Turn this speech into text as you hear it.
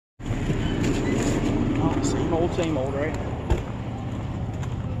same old, right?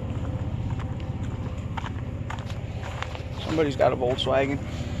 Somebody's got a Volkswagen.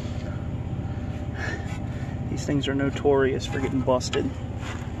 These things are notorious for getting busted,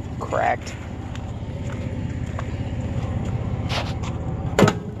 cracked.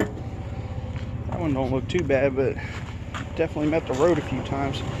 That one don't look too bad, but definitely met the road a few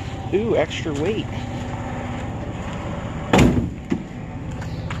times. Ooh, extra weight.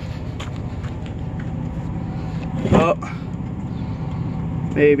 Oh,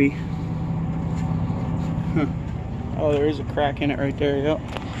 maybe. Huh. Oh, there is a crack in it right there, yep.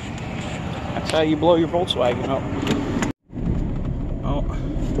 That's how you blow your Volkswagen up. Oh,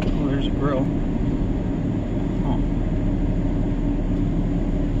 there's a grill. Oh.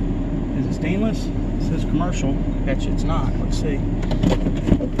 Is it stainless? It says commercial. Bet you it's not. Let's see.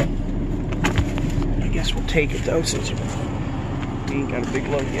 I guess we'll take it though, since we ain't got a big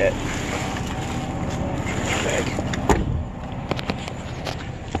load yet. Trash bag.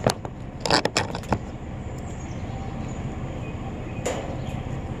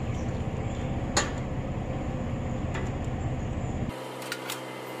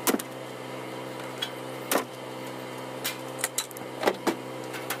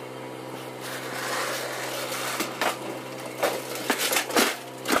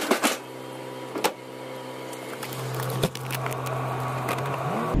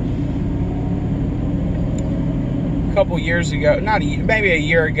 A couple years ago, maybe a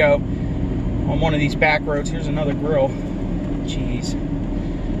year ago, on one of these back roads. Here's another grill. Jeez,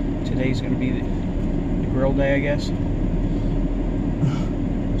 today's gonna be the grill day, I guess. I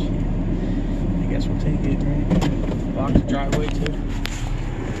guess we'll take it, right? Block the driveway too.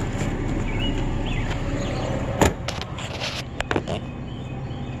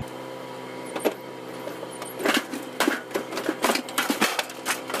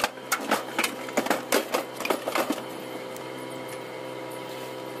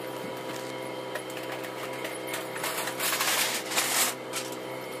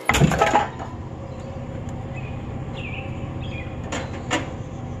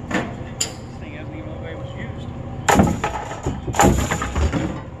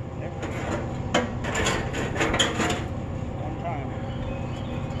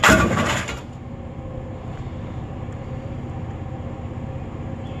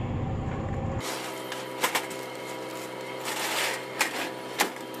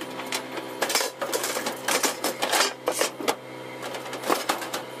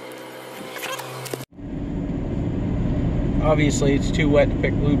 Obviously, it's too wet to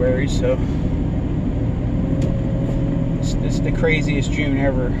pick blueberries, so it's the craziest June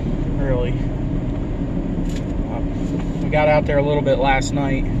ever, really. We got out there a little bit last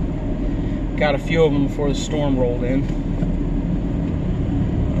night. Got a few of them before the storm rolled in.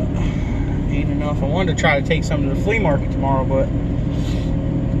 Ain't enough. I wanted to try to take some to the flea market tomorrow, but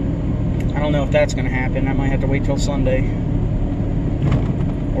I don't know if that's going to happen. I might have to wait till Sunday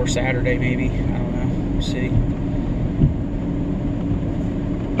or Saturday, maybe. I don't know. We'll see.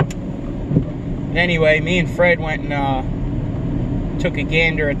 Anyway, me and Fred went and took a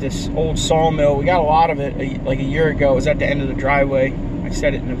gander at this old sawmill. We got a lot of it like a year ago. It was at the end of the driveway. I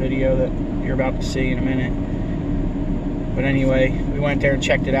said it in the video that you're about to see in a minute. But anyway, we went there and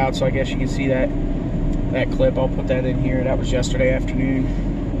checked it out, so I guess you can see that clip. I'll put that in here. That was yesterday afternoon.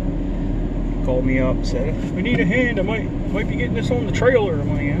 He called me up and said, "If we need a hand, I might be getting this on the trailer." I'm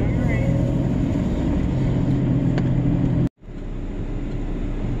like, all right.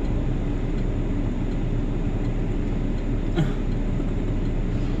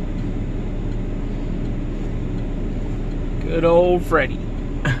 Good old Freddy.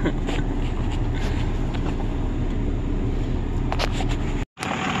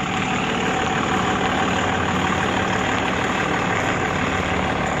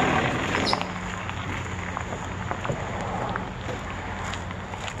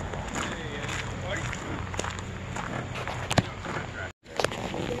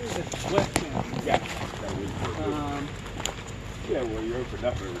 Yeah, well, you opened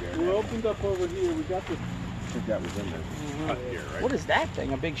up over there. We opened up over here. We got this. I think that was in there. Up here, right? What is that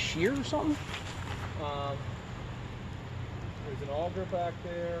thing? A big shear or something? There's an auger back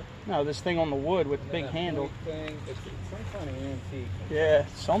there. No, this thing on the wood with the big handle. Thing. It's some kind of antique. Yeah,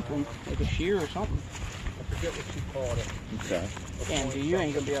 something. Like a shear or something. I forget what you called it. Okay. Damn, dude, you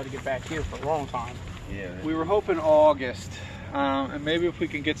ain't gonna be able to get back here for a long time. Yeah. We were hoping August. And maybe if we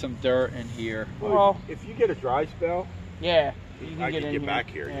can get some dirt in here. Well, if you get a dry spell, yeah, you can I get can in get back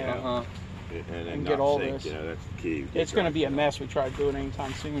here, you yeah. know, and And not get all sink, this. you know, that's the key. It's going to be a mess. We try to do it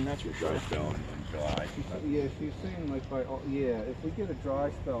anytime soon, that's for sure. Dry spell. July. Yeah, she's saying like yeah, if we get a dry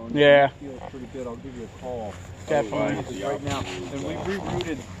spell and Yeah. it feels pretty good, I'll give you a call. Definitely. Right now, and we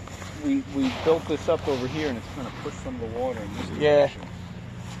rerouted. We built this up over here, and it's kind of pushed some of the water in this Yeah. direction.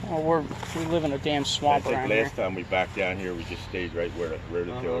 Well, we live in a damn I swamp think around here. last time we backed down here, we just stayed right where the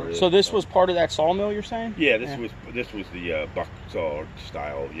rototiller is. So this was part of that sawmill, you're saying? Yeah, this was the buck saw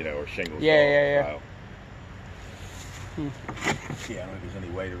style, you know, or shingle saw Yeah. style. Yeah, I don't think there's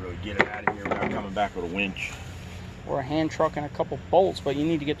any way to really get it out of here without coming back with a winch. Or a hand truck and a couple bolts, but you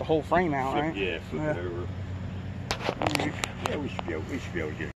need to get the whole frame out, right? Yeah, flip it over. Yeah, we should be able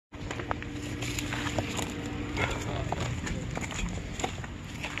to get it.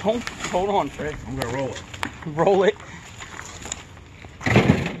 Hold on, Fred. I'm gonna roll it. Roll it.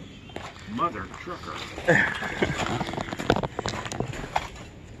 Mother trucker.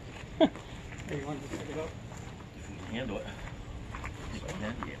 Hey, you want to pick it up? Handle it. Yes, I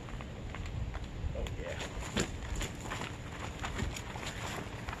can, yeah. Oh yeah.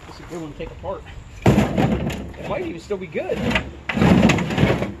 This is a good one to take apart. It might even still be good.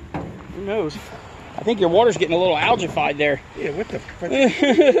 Who knows? I think your water's getting a little algified there. Yeah, what the fuck?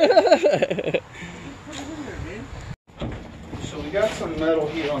 So we got some metal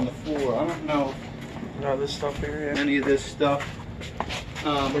here on the floor. I don't know About this stuff here, any of this stuff.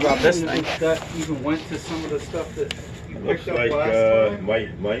 What about this thing? That even went to some of the stuff that you Looks picked up like last time. might.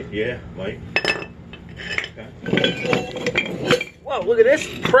 Whoa, look at this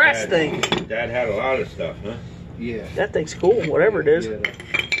press thing. Dad had a lot of stuff, huh? Yeah. That thing's cool, whatever it is. Yeah,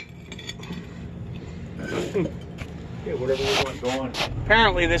 whatever we want going.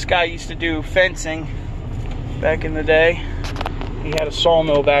 Apparently this guy used to do fencing back in the day. He had a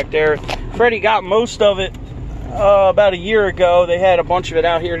sawmill back there. Freddy got most of it about a year ago. They had a bunch of it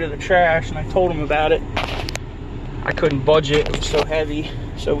out here to the trash, and I told him about it. I couldn't budge it, it was so heavy.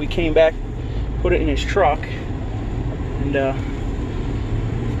 So we came back, put it in his truck, and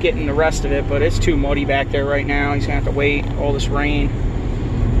getting the rest of it, but it's too muddy back there right now. He's gonna have to wait all this rain.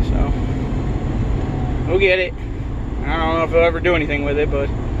 So we'll get it. I don't know if he'll ever do anything with it, but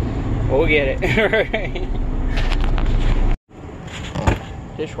we'll get it. Right.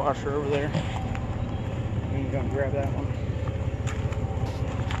 Dishwasher over there. I'm gonna grab that one.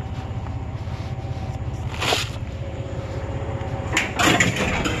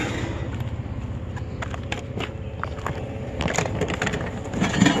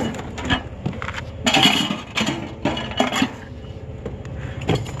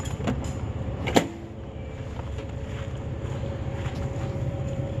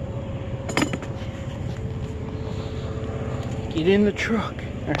 Get in the truck.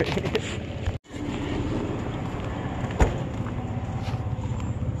 All right.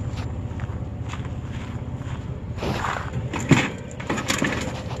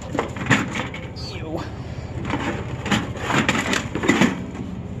 Ew.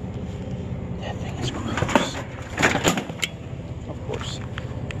 That thing is gross. Of course.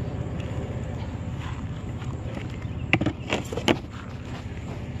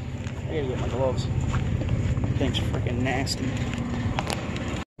 I gotta get my gloves. Thing's freaking nasty.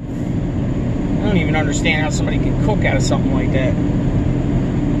 I don't even understand how somebody can cook out of something like that.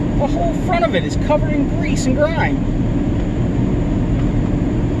 The whole front of it is covered in grease and grime.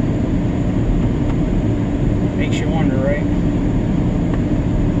 Makes you wonder, right?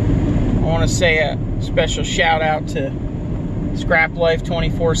 I want to say a special shout out to Scrap Life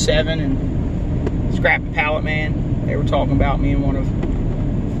 24/7 and Scrap Pallet Man. They were talking about me in one of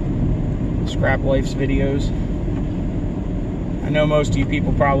Scrap Life's videos. I know most of you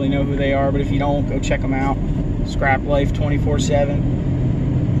people probably know who they are, but if you don't, go check them out. Scrap Life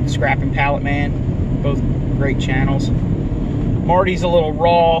 24/7, Scrap and Pallet Man, both great channels. Marty's a little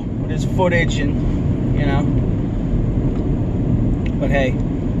raw with his footage and, you know, but hey,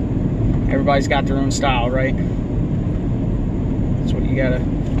 everybody's got their own style, right? That's what you gotta,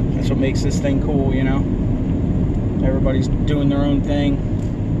 that's what makes this thing cool, you know? Everybody's doing their own thing.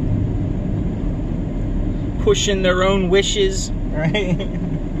 Pushing their own wishes, right?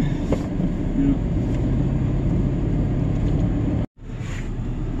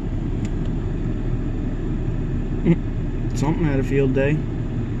 Something had a field day.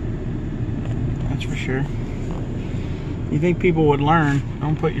 That's for sure. You think people would learn?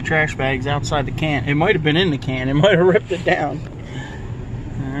 Don't put your trash bags outside the can. It might have been in the can. It might have ripped it down.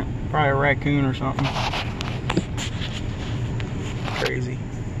 Probably a raccoon or something. Crazy.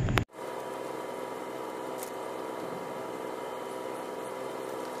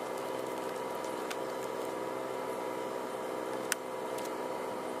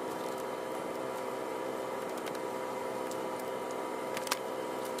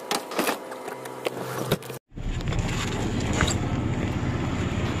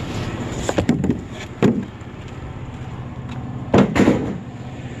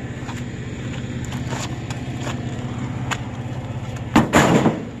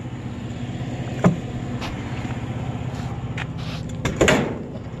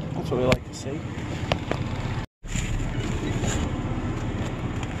 what we like to see.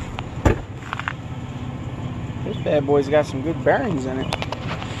 This bad boy's got some good bearings in it.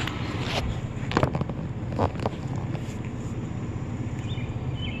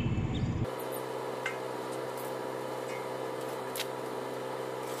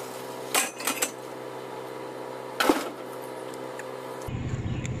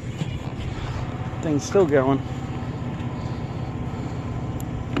 Thing's still going.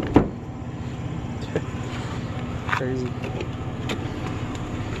 Crazy.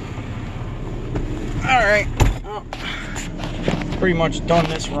 Alright. Well, pretty much done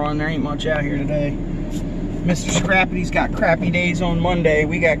this run. There ain't much out here today. Mr. Scrappy's got crappy days on Monday.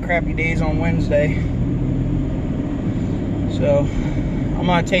 We got crappy days on Wednesday. So I'm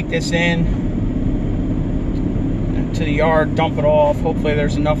gonna take this in to the yard, dump it off. Hopefully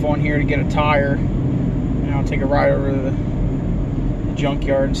there's enough on here to get a tire. And I'll take a ride over to the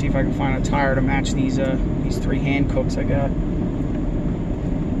junkyard and see if I can find a tire to match these 3 hand cooks I got.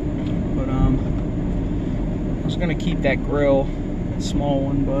 But I was gonna keep that grill, that small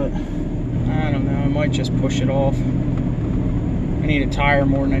one, but I don't know, I might just push it off. I need a tire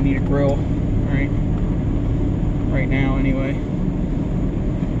more than I need a grill, right now anyway.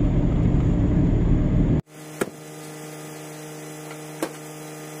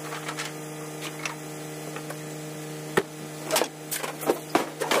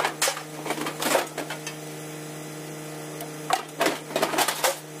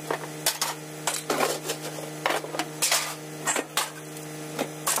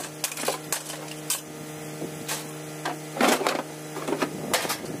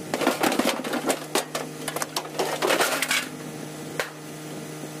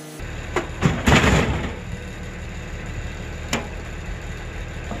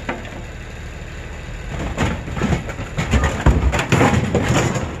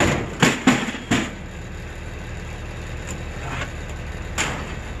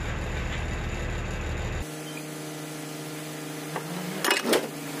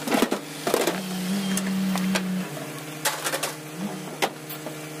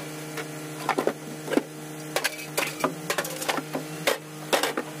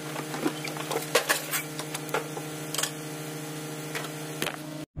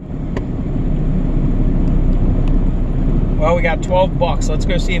 Well, we got 12 bucks. Let's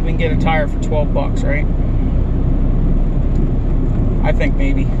go see if we can get a tire for 12 bucks, right? I think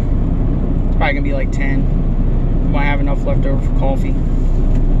maybe. It's probably gonna be like 10. Might have enough left over for coffee.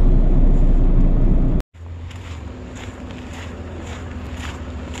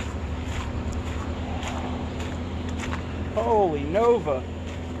 Holy Nova.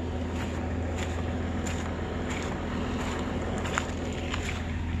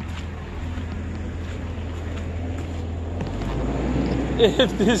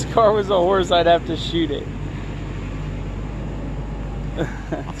 If this car was a horse, I'd have to shoot it.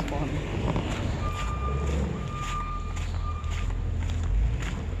 That's funny.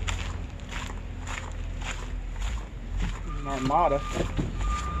 An Armada.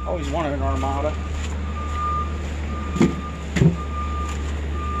 Always wanted an Armada.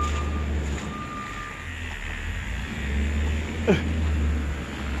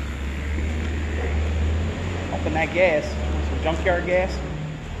 Pumping that gas. Some junkyard gas.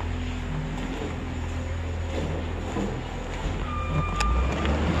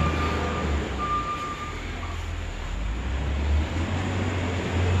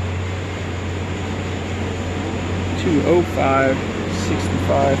 $205,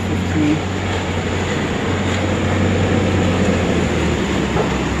 $65, $15.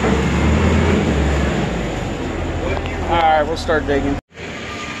 All right, we'll start digging.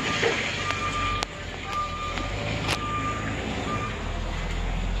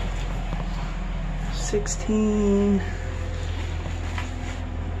 $16,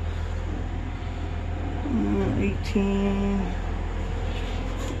 18,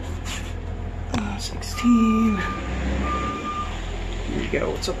 16. Here we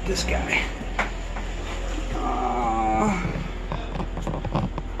go. What's up with this guy?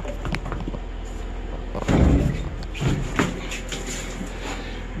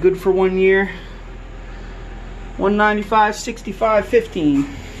 Good for 1 year. 195, 65,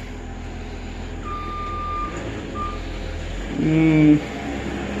 15.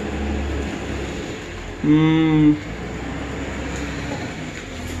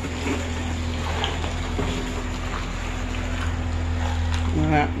 Well,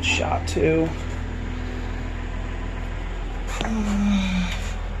 that one's shot too.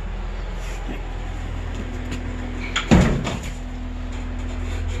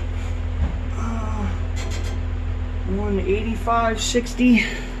 $185, 60.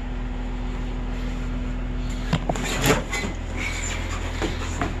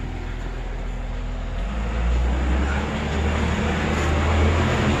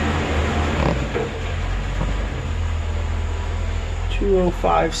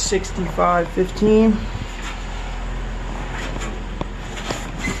 105, 65, 15.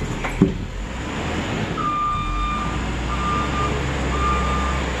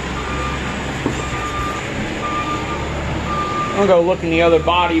 I'm gonna go look in the other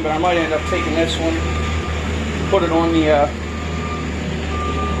body, but I might end up taking this one, put it on the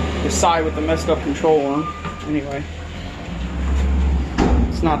side with the messed up control arm. Anyway,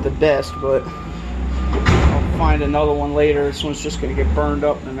 it's not the best, but I'll find another one later. This one's just gonna get burned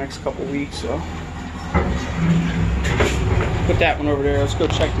up in the next couple weeks, so put that one over there. Let's go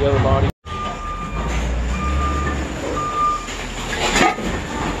check the other body.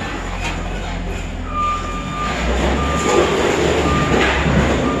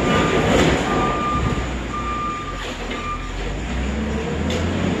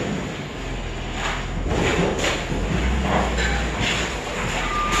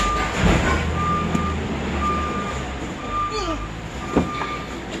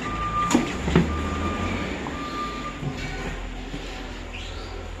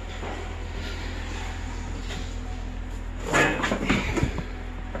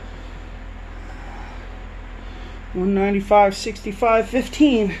 $195, 65,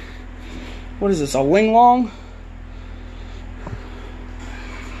 15. What is this, a Ling Long?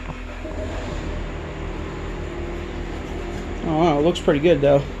 Oh wow, it looks pretty good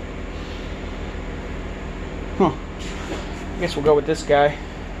though. Huh. I guess we'll go with this guy.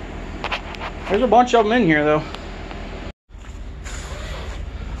 There's a bunch of them in here though.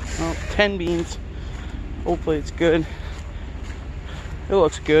 Well, 10 beans. Hopefully it's good. It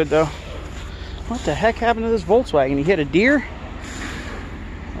looks good though. What the heck happened to this Volkswagen? He hit a deer?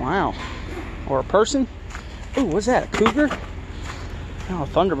 Wow. Or a person? Ooh, what's that? A cougar? Oh,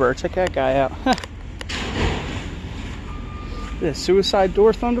 Thunderbird. Check that guy out. This suicide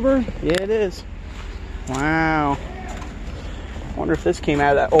door Thunderbird? Yeah, it is. Wow. Wonder if this came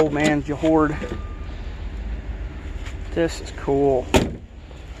out of that old man's hoard. This is cool.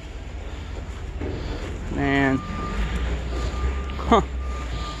 Man. Huh.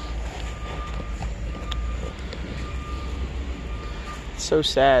 So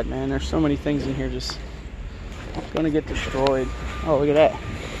sad, man. There's so many things in here just gonna get destroyed. Oh, look at that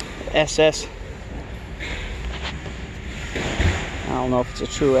SS. I don't know if it's a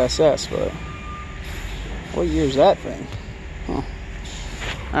true SS, but what year is that thing? Huh.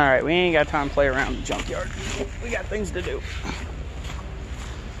 All right, we ain't got time to play around in the junkyard. We got things to do.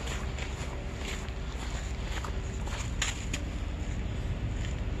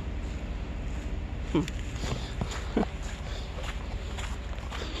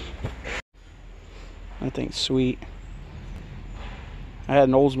 That thing's sweet. I had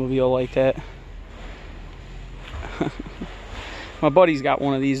an Oldsmobile like that. My buddy's got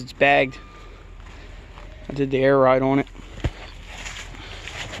one of these. It's bagged. I did the air ride on it.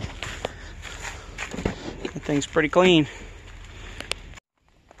 That thing's pretty clean.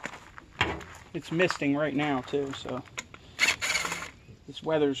 It's misting right now too, so this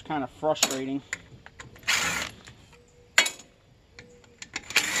weather's kind of frustrating.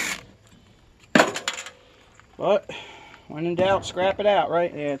 But when in doubt, scrap it out,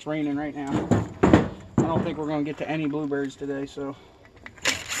 right? Yeah, it's raining right now. I don't think we're going to get to any bluebirds today, so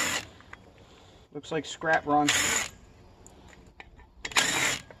looks like scrap run.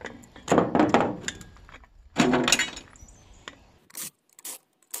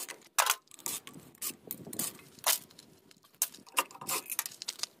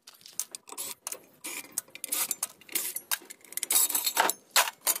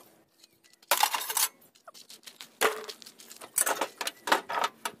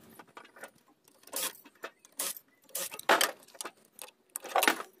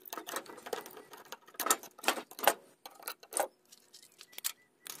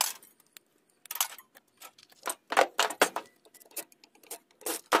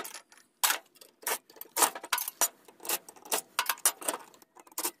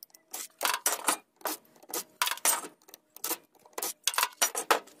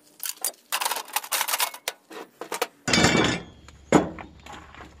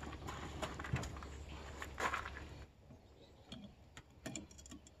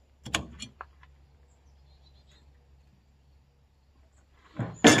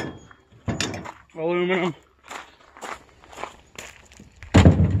 Aluminum.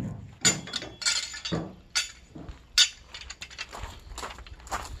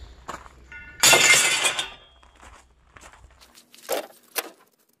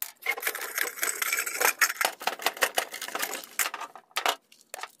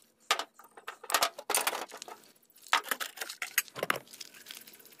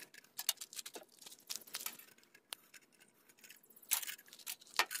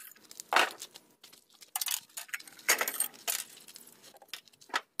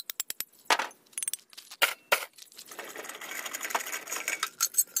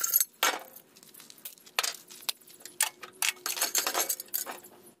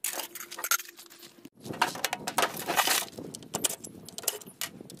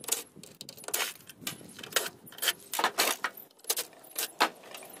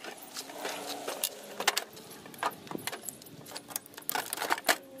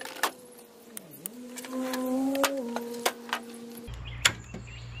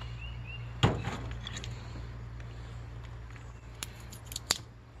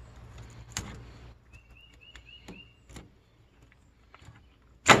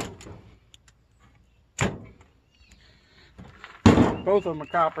 Both of them are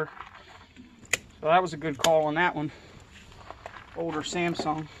copper. So that was a good call on that one. Older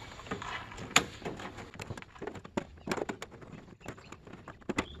Samsung.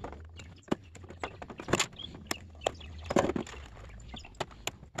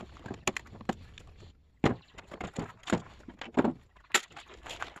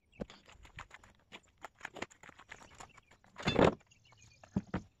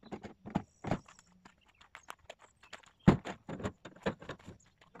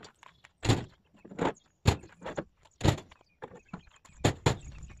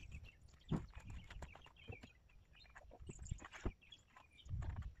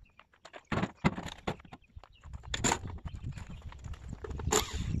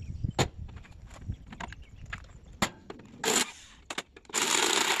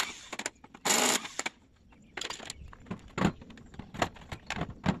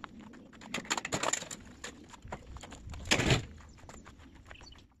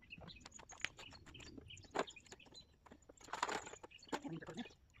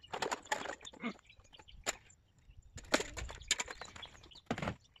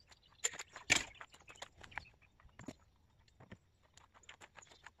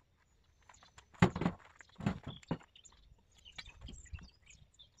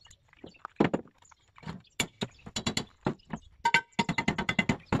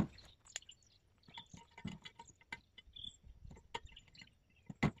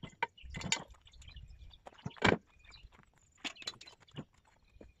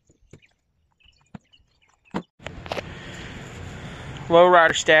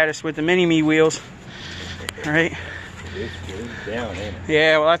 Lowrider status with the mini-me wheels. All right. It's down, ain't it?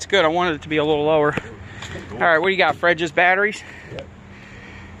 Yeah, well, that's good. I wanted it to be a little lower. All right, what do you got, Fred? Just batteries? Yep.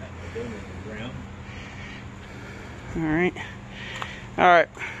 All right. All right.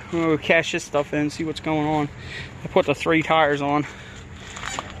 I'm going to cash this stuff in, see what's going on. I put the 3 tires on.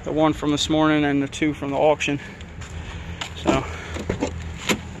 The 1 from this morning and the 2 from the auction. So,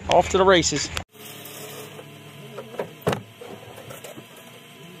 off to the races.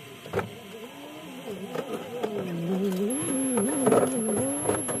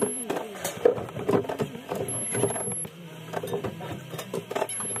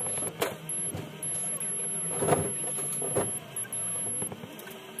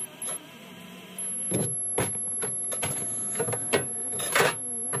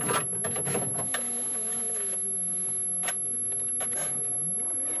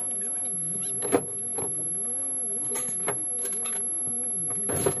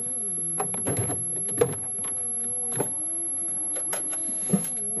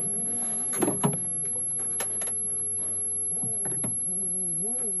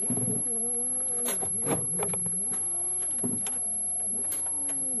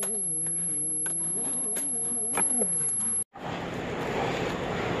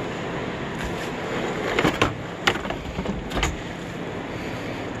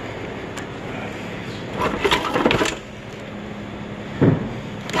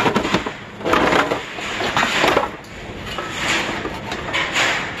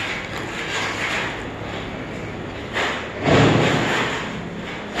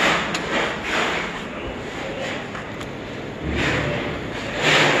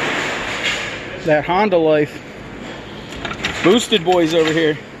 That Honda life. Boosted boys over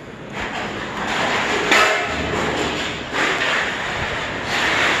here.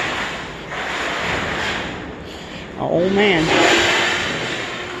 Oh man.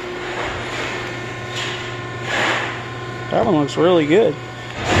 That one looks really good.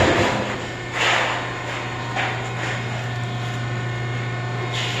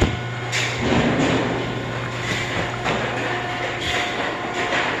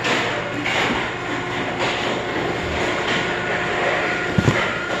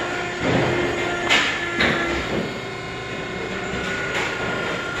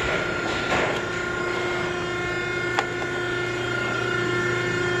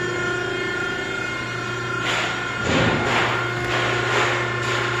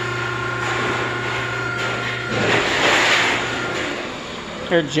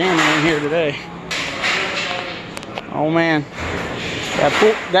 They're jamming in here today. Oh man,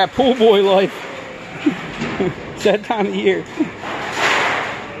 that pool boy life. It's that time of year.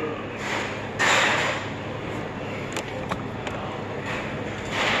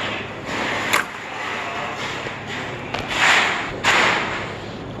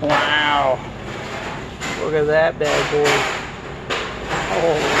 Wow, look at that bad boy.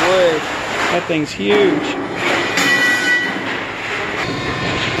 Holy, that thing's huge.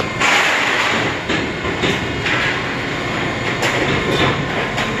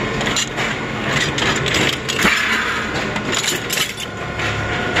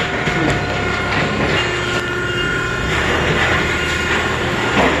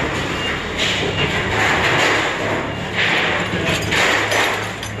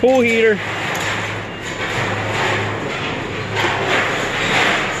 Pool heater.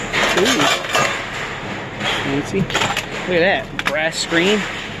 Ooh. Fancy. Look at that. Brass screen.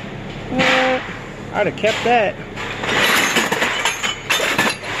 I'd have kept that.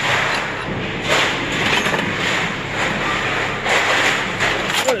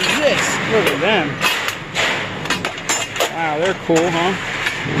 What is this? Look at them. Wow, they're cool, huh?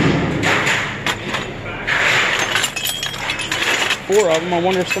 4 of them. I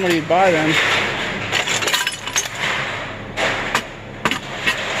wonder if somebody would buy them.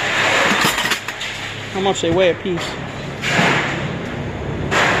 How much they weigh a piece?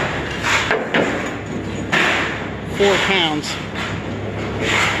 4 pounds.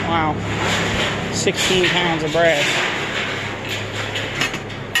 Wow. 16 pounds of brass.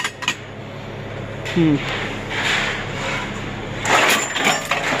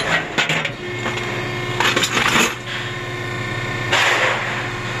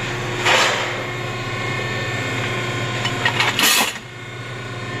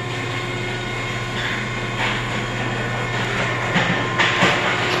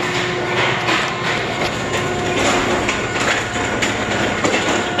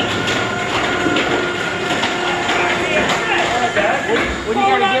 What are you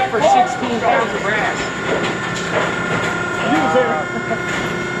gonna get for 16 pounds of brass?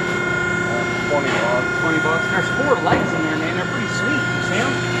 20 bucks. 20 bucks. There's 4 legs in there, man. They're pretty sweet. You see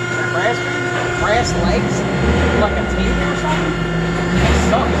them? That brass thing? Brass legs? Like a table or something? That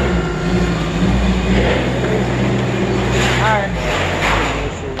sucks.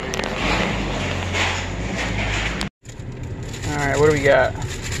 Alright, what do we got?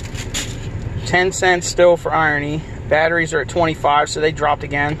 10 cents still for irony. Batteries are at 25, so they dropped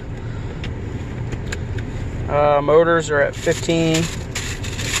again. Motors are at 15.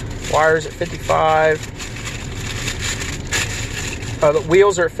 Wires at 55. The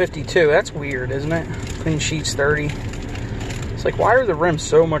wheels are at 52. That's weird, isn't it? Clean sheets 30. It's like, why are the rims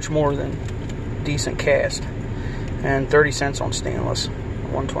so much more than decent cast? And 30 cents on stainless.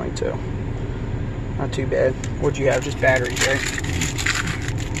 122. Not too bad. What'd you have? Just batteries, right?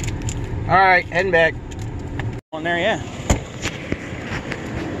 Alright, heading back. On there, yeah.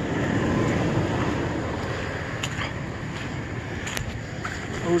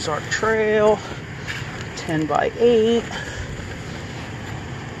 Ozark Trail, 10 by 8, 9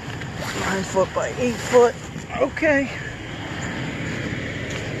 foot by 8 foot. Okay.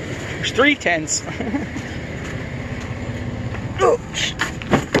 There's 3 tents. Oh,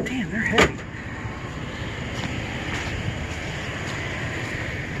 damn, they're heavy.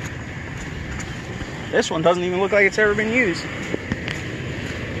 This one doesn't even look like it's ever been used.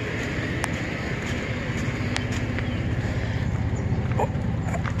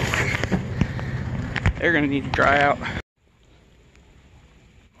 They're gonna need to dry out.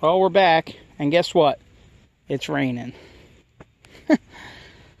 Well, we're back, and guess what? It's raining. I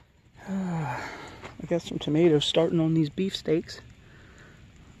got some tomatoes starting on these beefsteaks.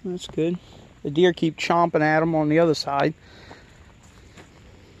 That's good. The deer keep chomping at them on the other side.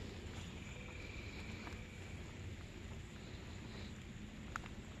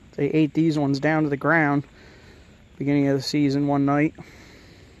 They ate these ones down to the ground beginning of the season one night.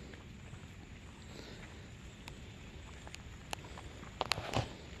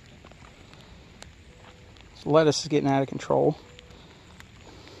 This lettuce is getting out of control.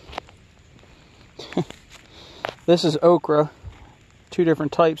 This is okra. 2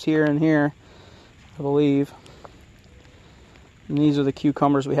 different types here and here, I believe. And these are the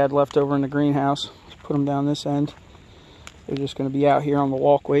cucumbers we had left over in the greenhouse. Let's put them down this end. They're just going to be out here on the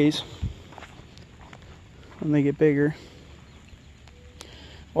walkways when they get bigger.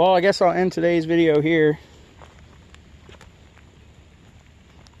 Well, I guess I'll end today's video here.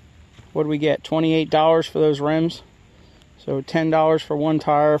 What do we get? $28 for those rims. So $10 for 1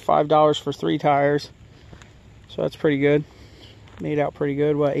 tire, $5 for 3 tires. So that's pretty good. Made out pretty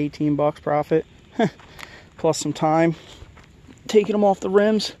good. What, 18 bucks profit? Plus some time. Taking them off the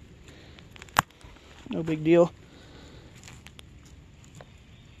rims. No big deal.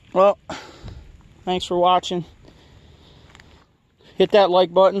 Well, thanks for watching. Hit that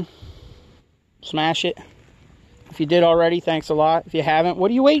like button. Smash it. If you did already, thanks a lot. If you haven't,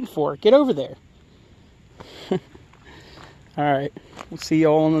 what are you waiting for? Get over there. Alright, we'll see you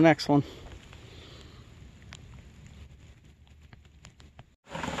all in the next one.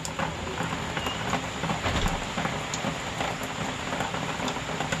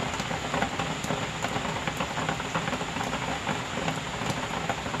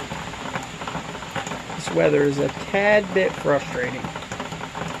 This weather is a tad bit frustrating.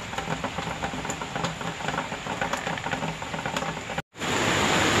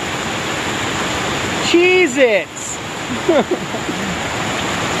 Cheez-Its!